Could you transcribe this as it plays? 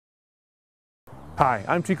Hi,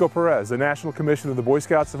 I'm Tico Perez, the National Commissioner of the Boy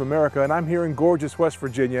Scouts of America, and I'm here in gorgeous West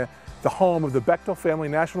Virginia, the home of the Bechtel Family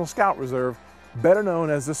National Scout Reserve, better known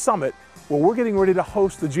as the Summit, where we're getting ready to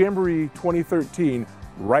host the Jamboree 2013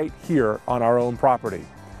 right here on our own property.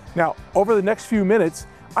 Now, over the next few minutes,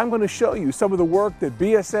 I'm going to show you some of the work that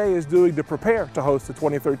BSA is doing to prepare to host the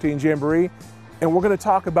 2013 Jamboree, and we're going to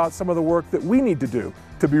talk about some of the work that we need to do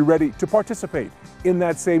to be ready to participate in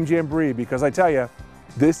that same Jamboree, because I tell you,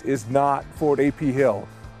 this is not Fort A.P. Hill.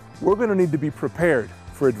 We're going to need to be prepared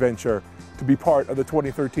for adventure to be part of the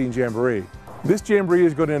 2013 Jamboree. This Jamboree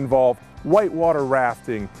is going to involve whitewater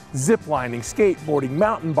rafting, zip lining, skateboarding,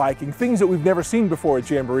 mountain biking, things that we've never seen before at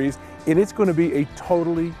Jamborees, and it's going to be a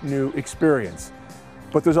totally new experience.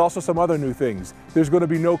 But there's also some other new things. There's going to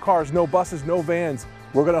be no cars, no buses, no vans.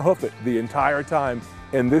 We're going to hoof it the entire time,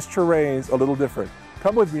 and this terrain's a little different.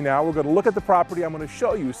 Come with me now. We're going to look at the property. I'm going to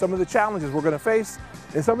show you some of the challenges we're going to face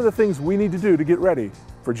and some of the things we need to do to get ready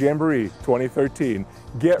for Jamboree 2013.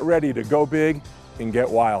 Get ready to go big and get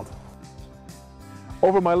wild.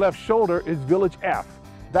 Over my left shoulder is Village F.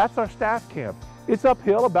 That's our staff camp. It's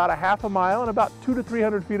uphill about a half a mile and about 200 to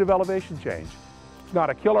 300 feet of elevation change. It's not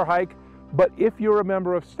a killer hike, but if you're a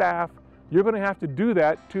member of staff, you're going to have to do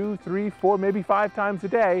that 2, 3, 4, maybe 5 times a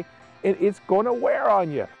day, and it's going to wear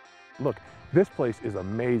on you. Look, this place is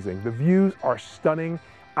amazing. The views are stunning.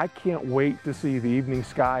 I can't wait to see the evening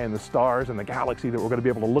sky and the stars and the galaxy that we're going to be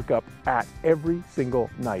able to look up at every single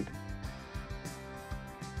night.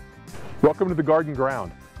 Welcome to the Garden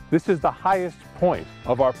Ground. This is the highest point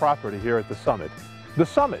of our property here at the summit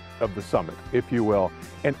of the summit, if you will.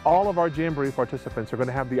 And all of our Jamboree participants are going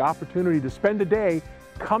to have the opportunity to spend a day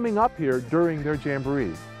coming up here during their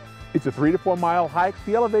Jamboree. It's a 3 to 4 mile hike.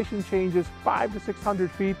 The elevation changes 500 to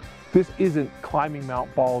 600 feet. This isn't climbing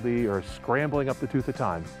Mount Baldy or scrambling up the Tooth of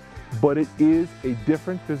Time, but it is a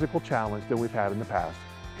different physical challenge than we've had in the past.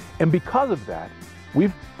 And because of that,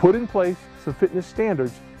 we've put in place some fitness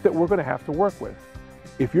standards that we're going to have to work with.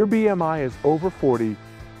 If your BMI is over 40,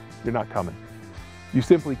 you're not coming. You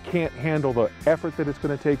simply can't handle the effort that it's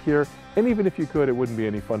going to take here, and even if you could, it wouldn't be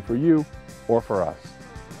any fun for you or for us.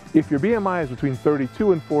 If your BMI is between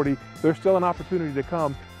 32 and 40, there's still an opportunity to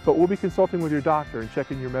come, but we'll be consulting with your doctor and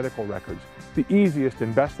checking your medical records. The easiest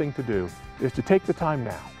and best thing to do is to take the time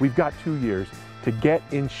now. We've got 2 years to get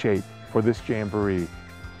in shape for this Jamboree.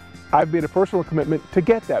 I've made a personal commitment to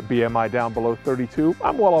get that BMI down below 32.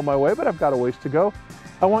 I'm well on my way, but I've got a ways to go.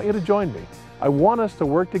 I want you to join me. I want us to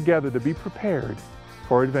work together to be prepared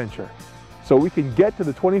for adventure, so we can get to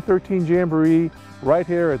the 2013 Jamboree right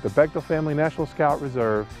here at the Bechtel Family National Scout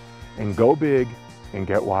Reserve and go big and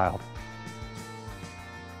get wild.